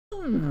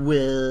Welcome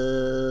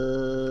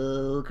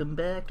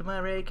back to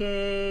Myriad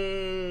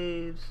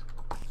Caves.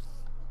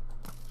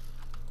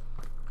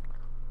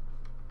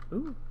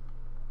 Ooh.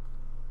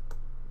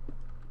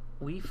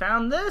 We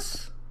found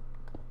this.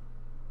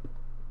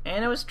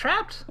 And it was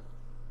trapped.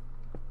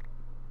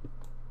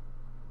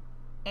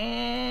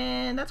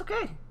 And that's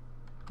okay.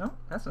 No,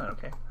 that's not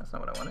okay. That's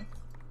not what I wanted.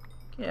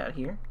 Get out of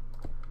here.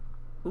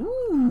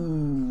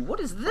 Ooh, what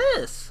is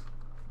this?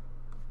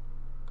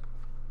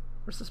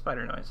 Where's the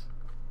spider noise?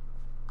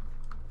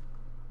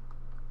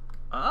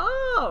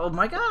 Oh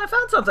my god, I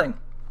found something!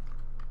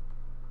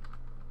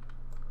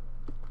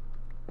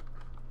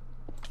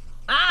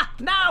 Ah,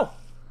 no!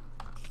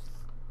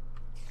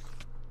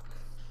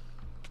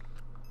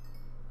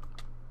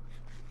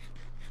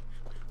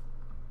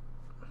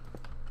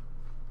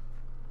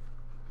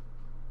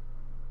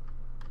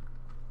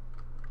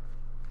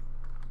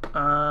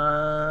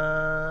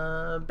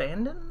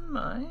 Abandoned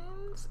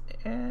mines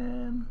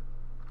and...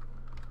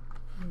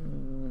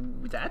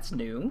 Ooh, that's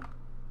new.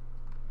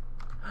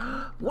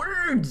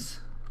 Words!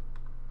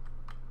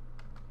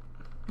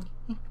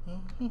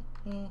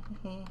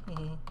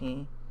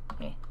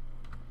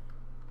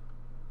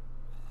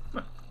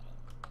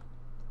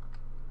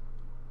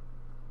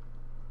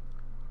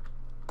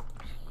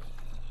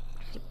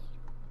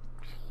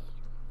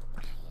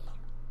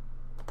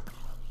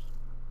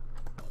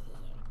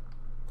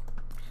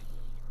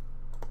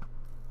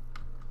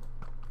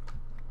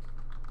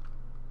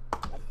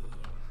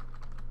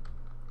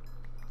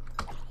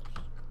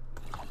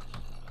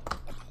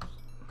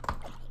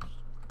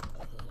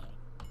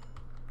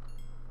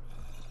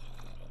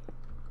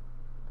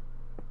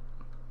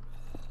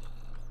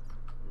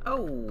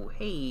 Oh,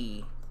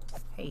 hey.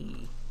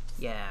 Hey.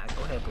 Yeah,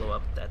 go ahead and blow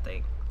up that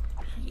thing.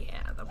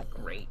 Yeah, that'd be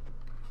great.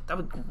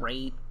 That'd be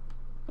great.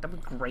 That'd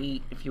be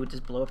great if you would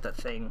just blow up that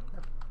thing.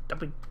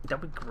 That'd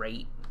be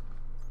great.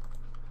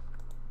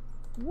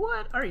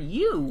 What are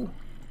you?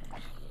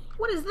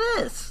 What is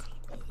this?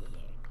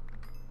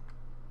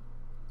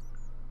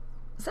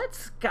 Is that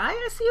sky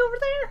I see over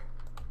there?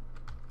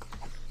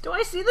 Do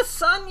I see the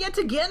sun yet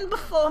again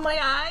before my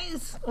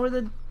eyes? Or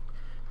the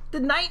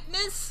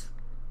nightness?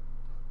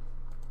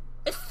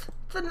 Is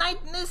the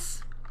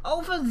nightness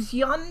over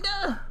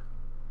yonder?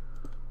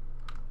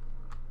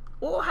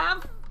 Or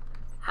have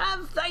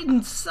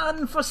thine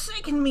son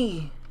forsaken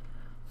me?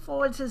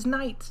 For it is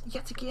night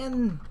yet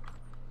again.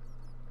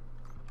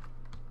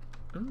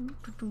 Let's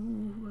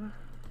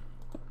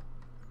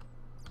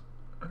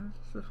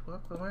just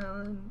walk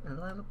around and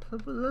light up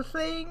the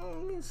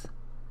things.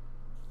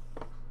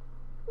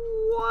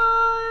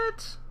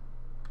 What?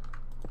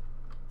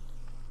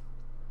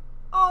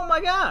 Oh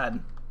my god.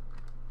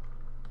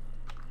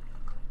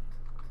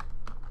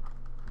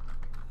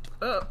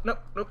 Oh, nope.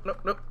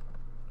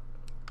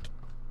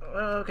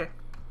 Okay.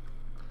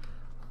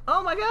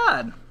 Oh my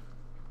god!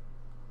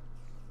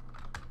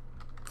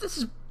 This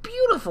is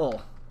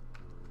beautiful!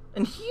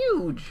 And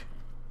huge!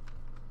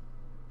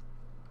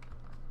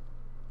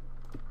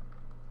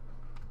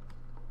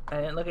 I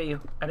didn't look at you.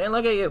 I didn't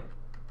look at you!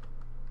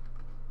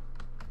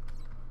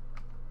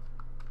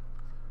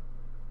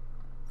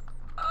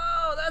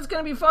 Oh, that's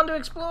gonna be fun to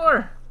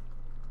explore!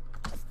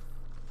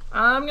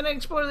 I'm gonna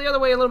explore the other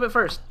way a little bit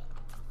first.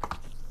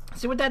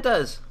 See what that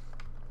does.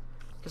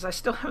 Because I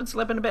still haven't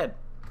slept in a bed.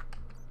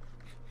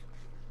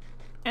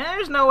 And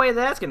there's no way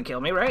that's gonna kill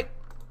me, right?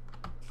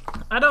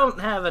 I don't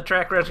have a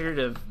track record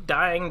of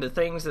dying to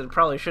things that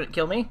probably shouldn't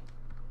kill me.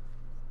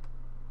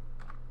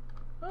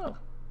 Oh,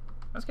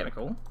 that's kind of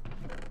cool.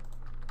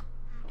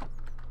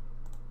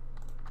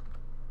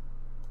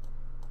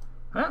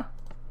 Huh?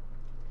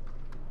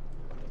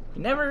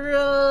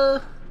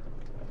 Never,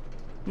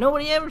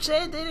 nobody ever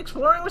said that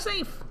exploring was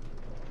safe.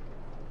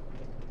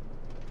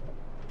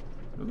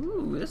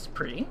 Ooh, this is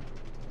pretty.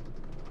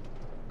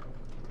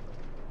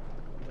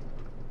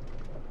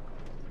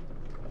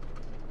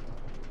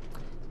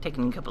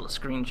 Taking a couple of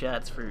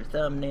screenshots for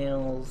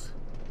thumbnails.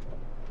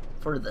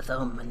 For the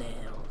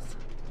thumbnails.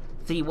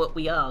 See what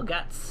we all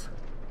got.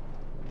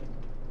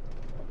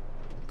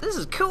 This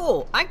is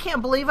cool! I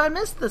can't believe I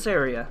missed this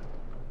area.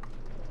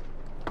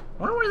 I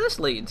wonder where this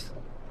leads.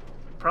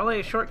 Probably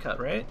a shortcut,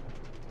 right?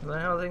 Is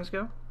that how things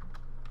go?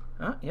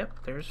 Oh, yep,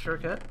 there's a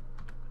shortcut.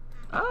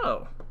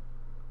 Oh.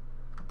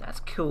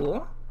 That's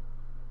cool.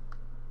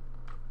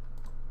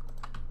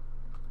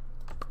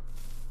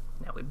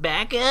 Now we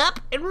back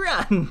up and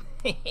run.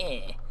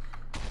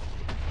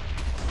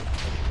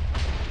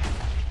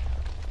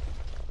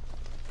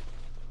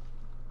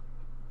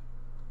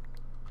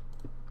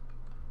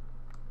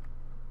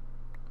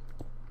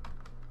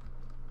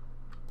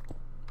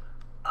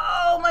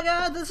 Oh my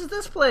god, this is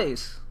this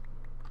place.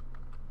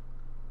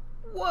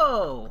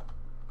 Whoa.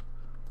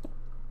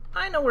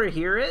 I know where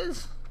here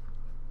is.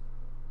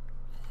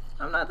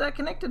 I'm not that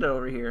connected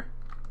over here.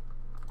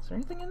 Is there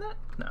anything in that?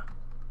 No.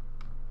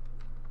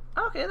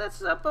 Okay,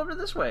 that's up over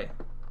this way.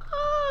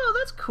 Oh,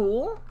 that's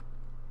cool.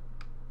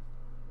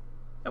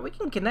 And we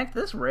can connect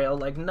this rail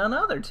like none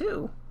other,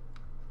 too.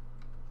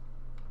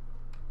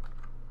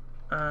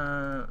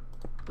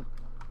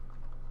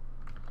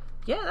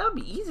 Yeah, that would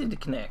be easy to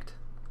connect.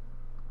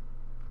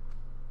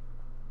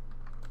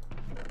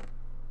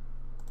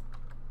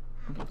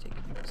 I'm gonna take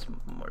some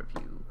more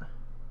of you.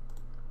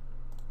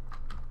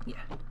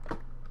 Yeah.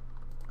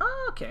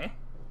 Oh, okay.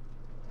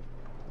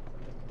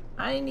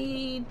 I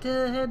need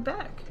to head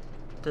back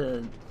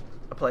to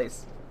a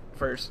place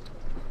first.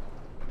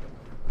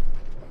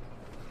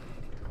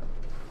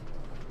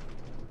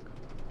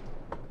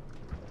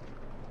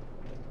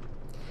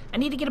 I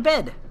need to get a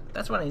bed.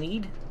 That's what I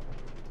need.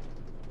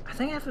 I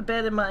think I have a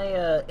bed in my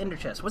ender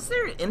chest. Was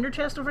there an ender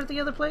chest over at the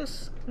other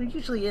place? There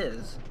usually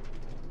is.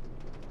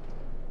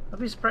 I'll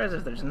be surprised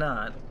if there's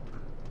not.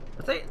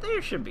 But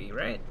there should be,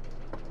 right?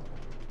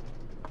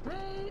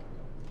 Right?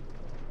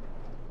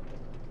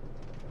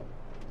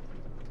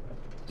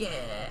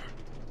 Yeah.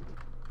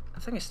 I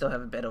think I still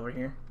have a bed over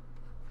here.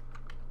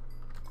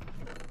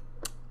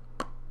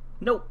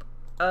 Nope.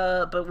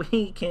 But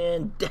we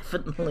can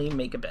definitely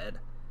make a bed.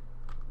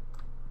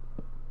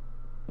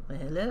 Well,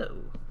 hello.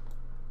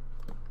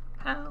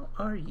 How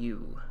are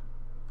you?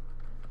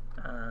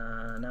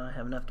 Now I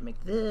have enough to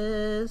make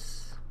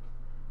this.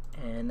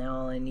 And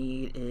now all I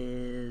need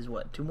is,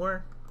 what, 2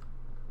 more?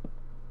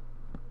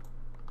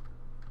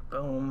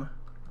 Boom.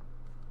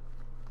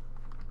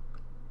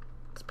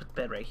 Let's put the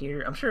bed right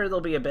here. I'm sure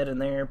there'll be a bed in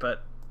there,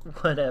 but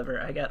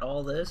whatever. I got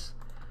all this.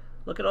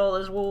 Look at all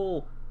this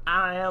wool.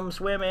 I am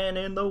swimming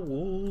in the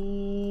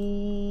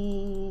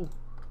wool.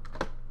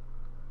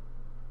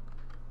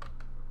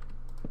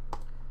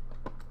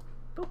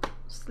 Boop.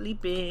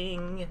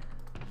 Sleeping.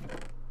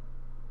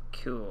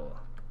 Cool.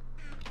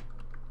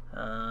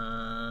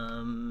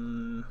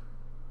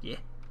 Yeah.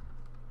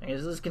 I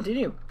guess let's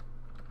continue.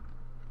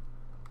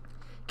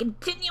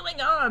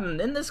 Continuing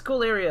on in this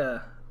cool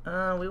area.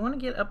 We want to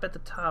get up at the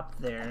top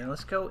there.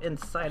 Let's go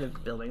inside of the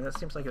building. That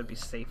seems like it would be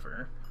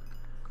safer.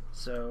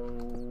 So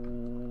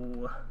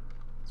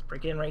let's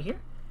break in right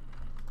here.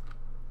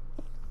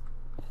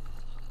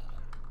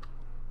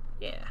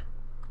 Yeah.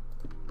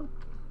 Boop.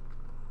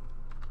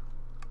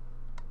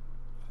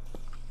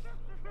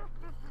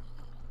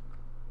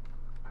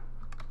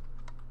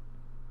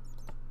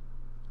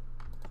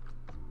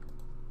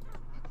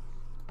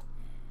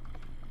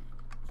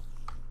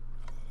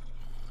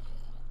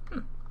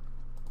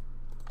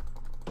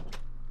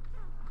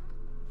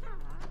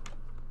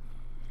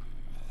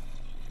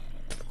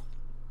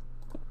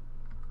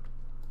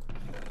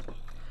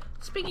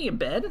 Speaking of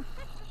bed,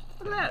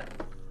 look at that.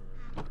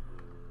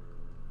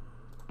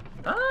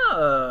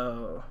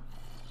 Oh.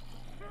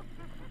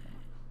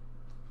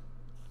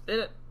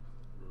 It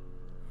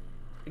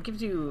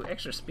gives you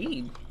extra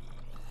speed.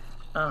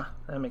 Ah,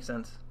 that makes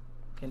sense.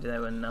 Can't do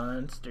that when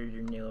monsters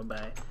are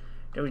nearby.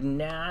 Those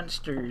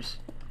monsters.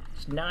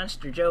 This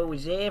monster Joe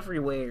is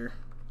everywhere.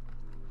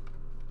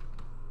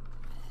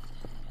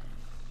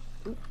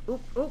 Oop,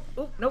 oop, oop,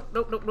 oop. Nope,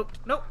 nope, nope, nope, nope,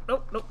 nope,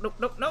 nope, nope, nope,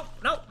 nope, nope,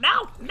 no, no,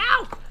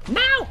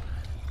 no!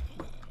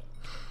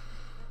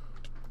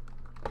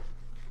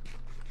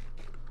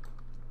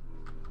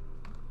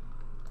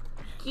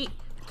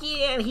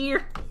 Get out of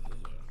here!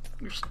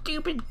 You're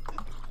stupid!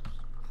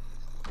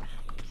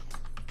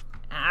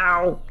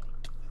 Ow!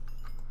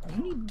 You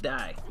need to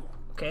die.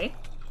 Okay?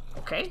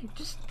 Okay?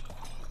 Just...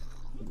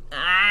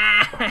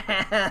 Man,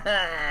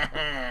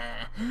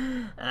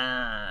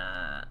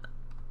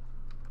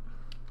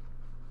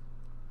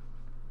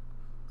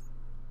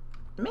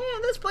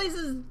 this place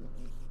is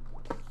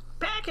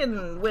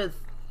packing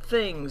with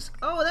things.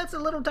 Oh, that's a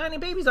little tiny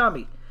baby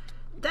zombie.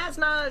 That's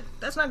not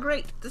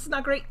great. This is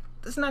not great.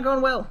 This is not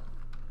going well.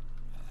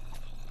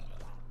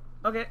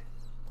 Okay.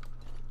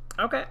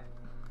 Okay.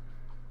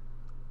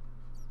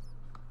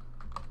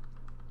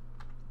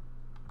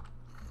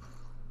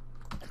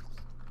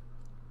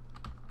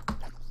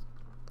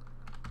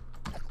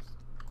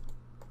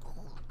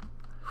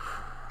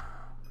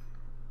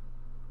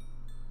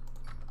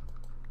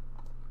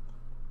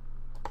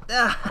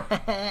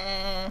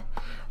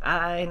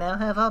 I now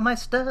have all my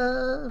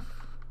stuff.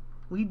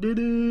 We did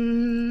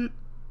it.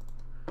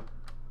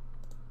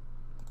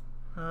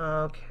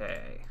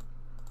 Okay.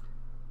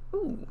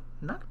 Ooh,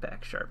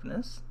 knockback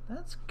sharpness.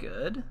 That's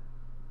good.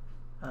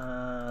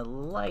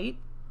 Light.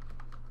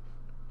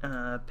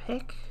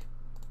 Pick.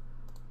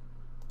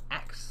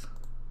 Axe.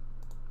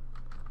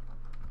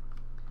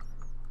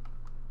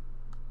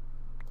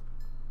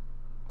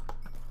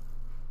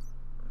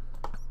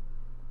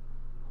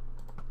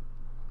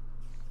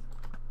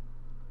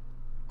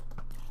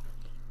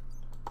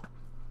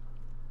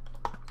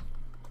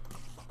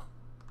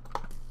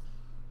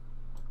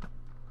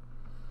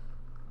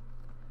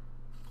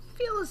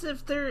 Feel as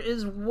if there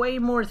is way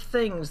more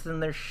things than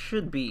there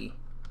should be.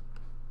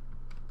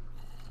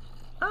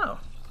 Oh.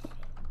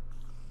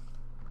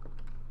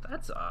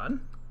 That's odd.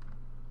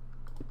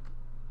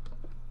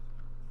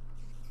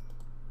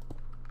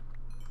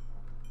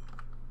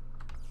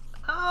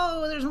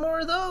 Oh, there's more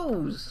of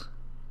those.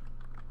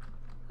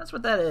 That's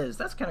what that is.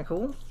 That's kind of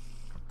cool.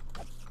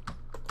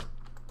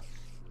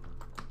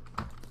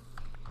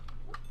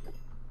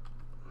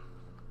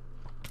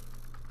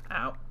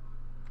 Ow.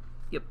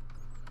 Yep.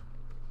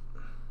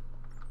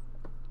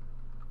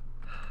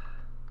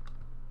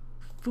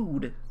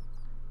 food.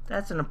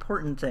 That's an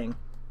important thing.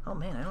 Oh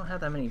man, I don't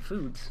have that many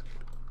foods.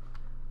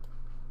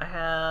 I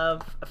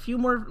have a few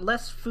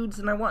less foods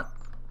than I want.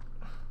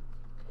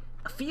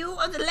 A few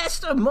of the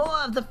less or more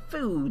of the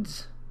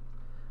foods.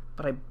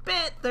 But I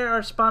bet there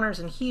are spawners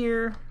in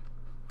here.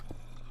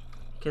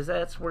 Because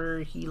that's where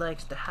he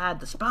likes to hide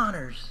the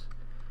spawners.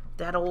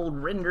 That old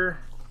render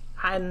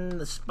hiding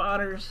the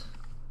spawners.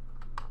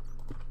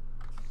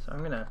 So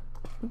I'm gonna...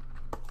 Ooh,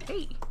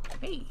 hey!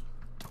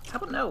 How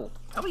about no?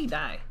 How about you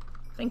die?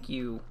 Thank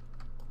you.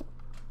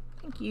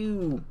 Thank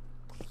you.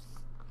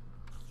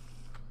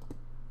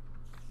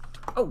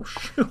 Oh,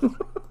 shoot.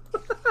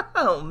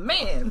 Oh,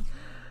 man.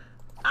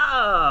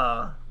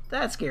 Ah,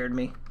 that scared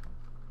me.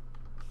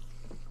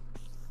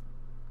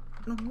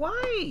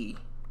 Why?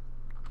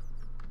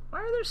 Why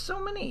are there so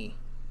many?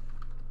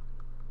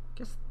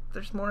 Guess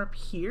there's more up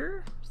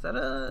here?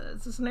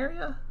 Is this an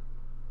area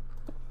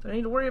that I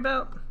need to worry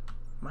about?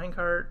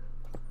 Minecart.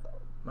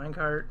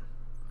 Minecart.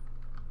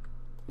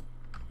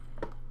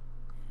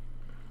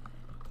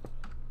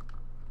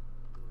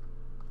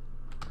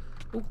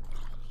 Ooh.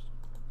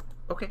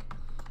 Okay.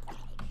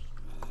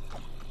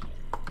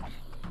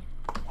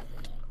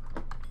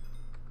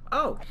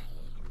 Oh.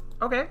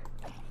 Okay.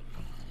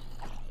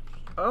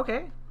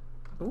 Okay.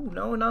 Ooh,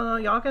 no,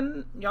 y'all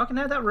can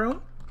have that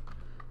room.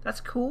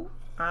 That's cool.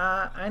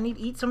 I need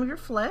to eat some of your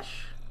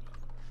flesh.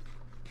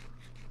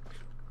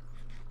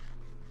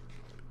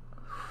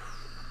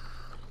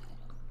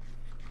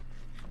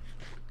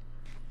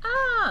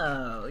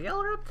 Oh,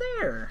 y'all are up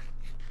there.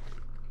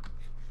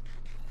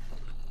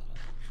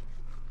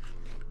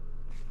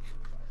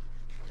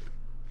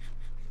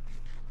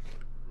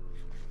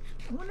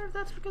 I wonder if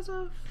that's because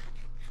of...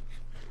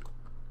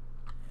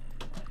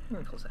 Let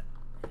me close that.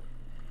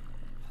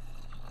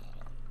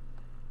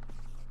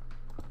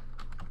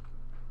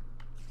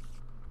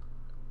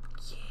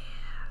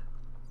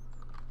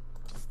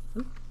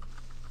 Ooh.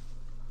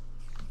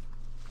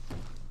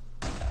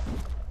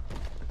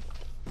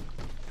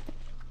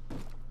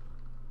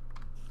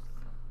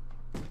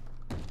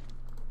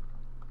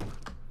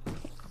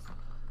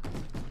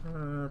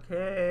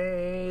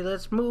 Okay,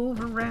 let's move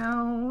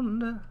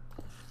around.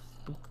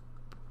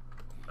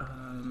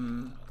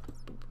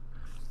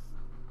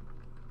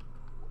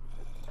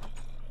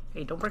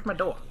 Hey, don't break my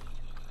door.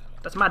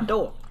 That's my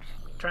door.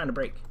 I'm trying to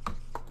break.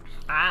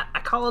 I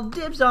call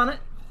dibs on it.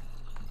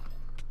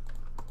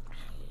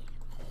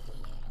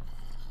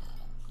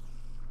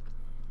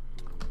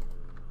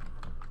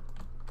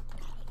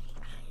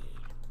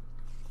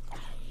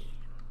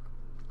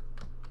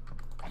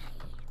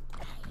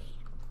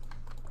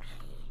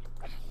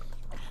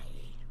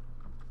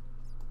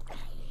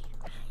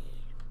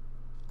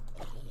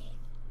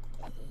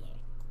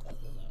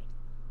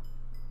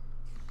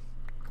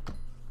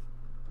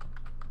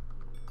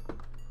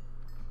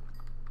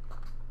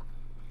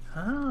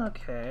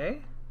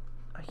 Okay.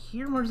 I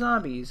hear more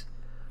zombies,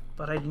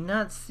 but I do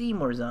not see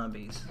more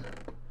zombies.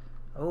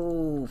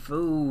 Oh,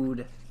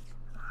 food.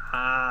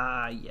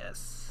 Ah,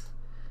 yes.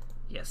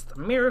 Yes, the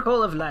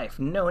miracle of life,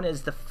 known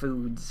as the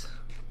foods.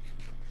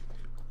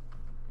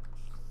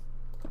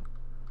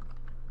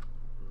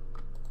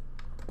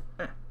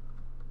 Let's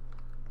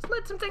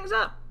light some things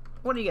up.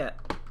 What do you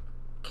got?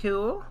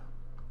 Cool.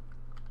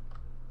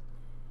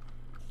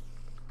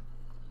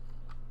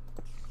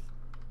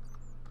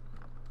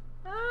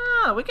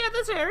 Ah, we got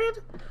this area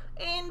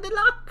and the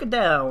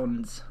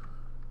lockdowns.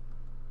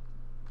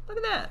 Look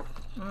at that.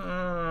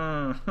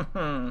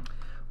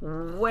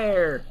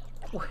 Where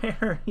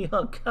are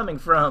y'all coming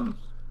from?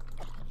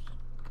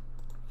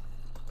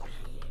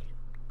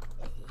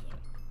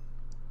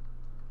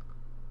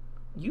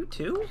 You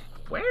too?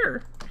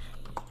 Where?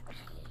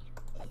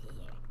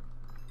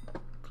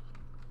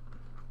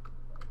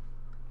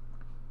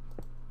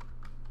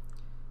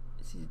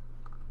 Is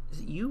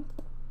it you?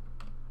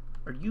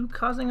 Are you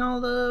causing all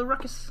the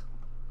ruckus?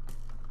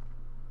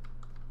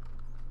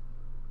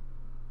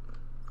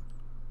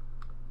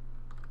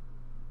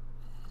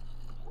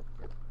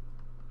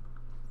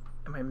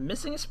 Am I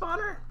missing a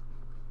spawner?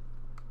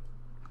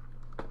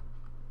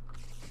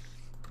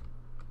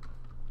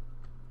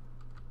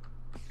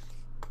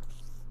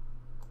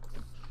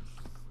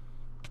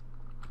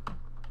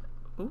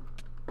 Ooh.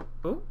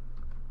 Ooh.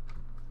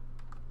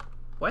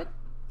 What?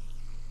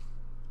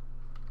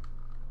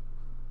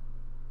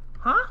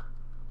 Huh?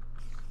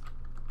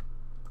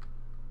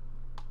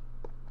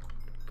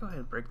 Go ahead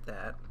and break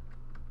that.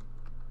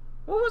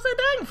 What was I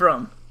dying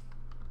from?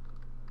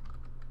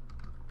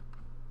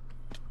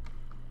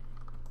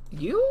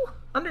 You?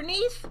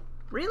 Underneath?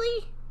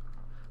 Really?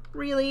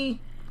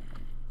 Really?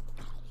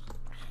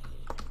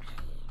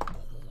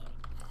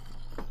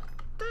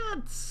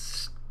 That's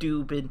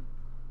stupid.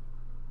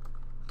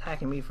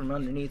 Attacking me from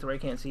underneath where I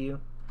can't see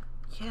you.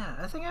 Yeah,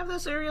 I think I have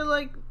this area,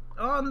 like,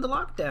 on the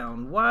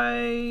lockdown.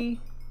 Why?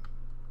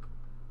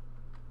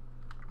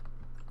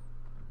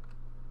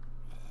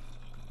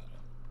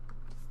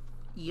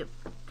 Yep.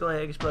 Go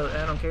ahead, explode.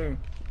 I don't care.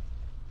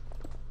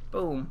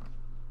 Boom.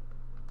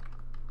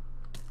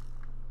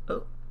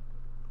 Oh.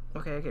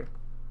 Okay, I care.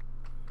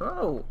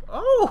 Oh,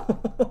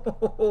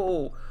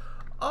 oh,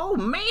 oh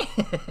man.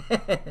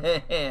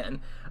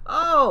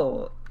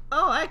 Oh,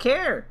 I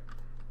care.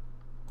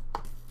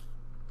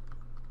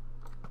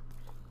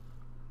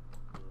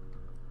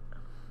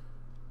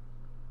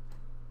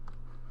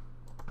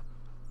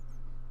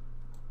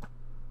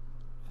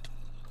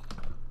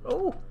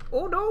 Oh,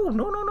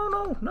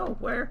 no,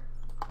 where?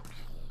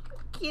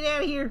 Get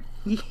out of here.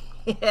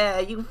 Yeah,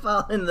 you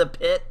fall in the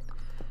pit.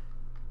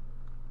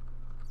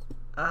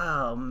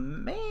 Oh,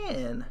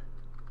 man.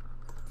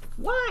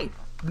 Why?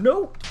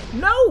 No.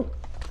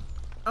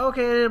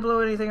 Okay, I didn't blow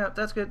anything up.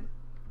 That's good.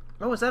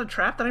 Oh, is that a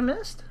trap that I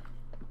missed?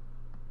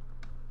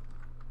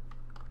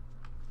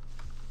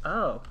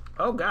 Oh.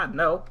 Oh, God,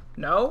 no.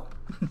 No.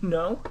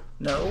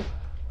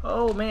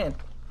 Oh, man.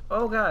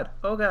 Oh, God.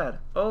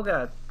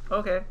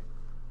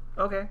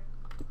 Okay.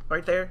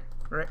 Right there.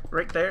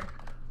 Right there.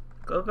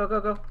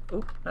 Go.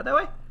 Ooh, not that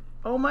way.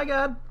 Oh, my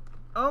God.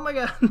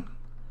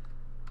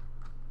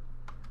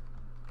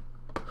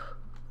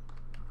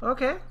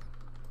 Okay.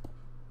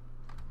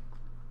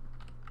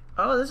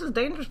 Oh, this is a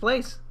dangerous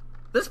place.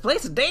 This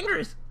place is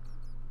dangerous.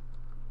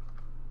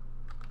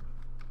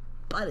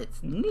 But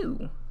it's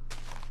new.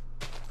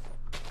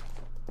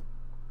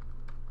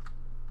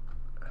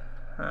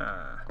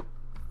 Huh.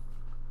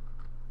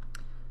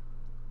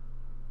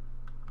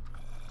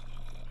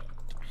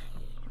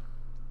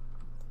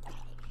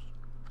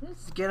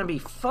 This is gonna be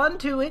fun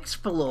to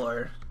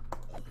explore.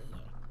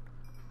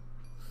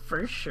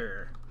 For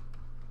sure.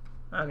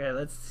 Okay,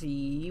 let's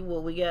see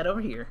what we got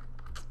over here.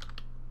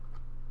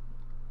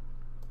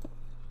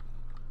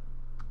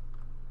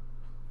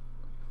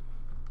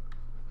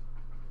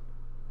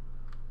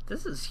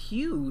 This is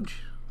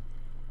huge.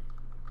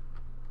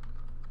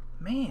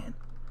 Man.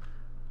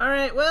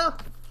 Alright, well,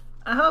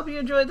 I hope you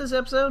enjoyed this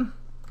episode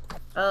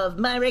of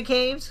Myriad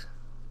Caves.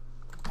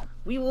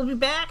 We will be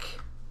back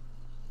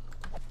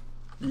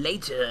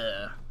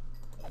later.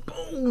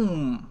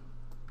 Boom.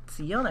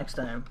 See y'all next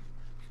time.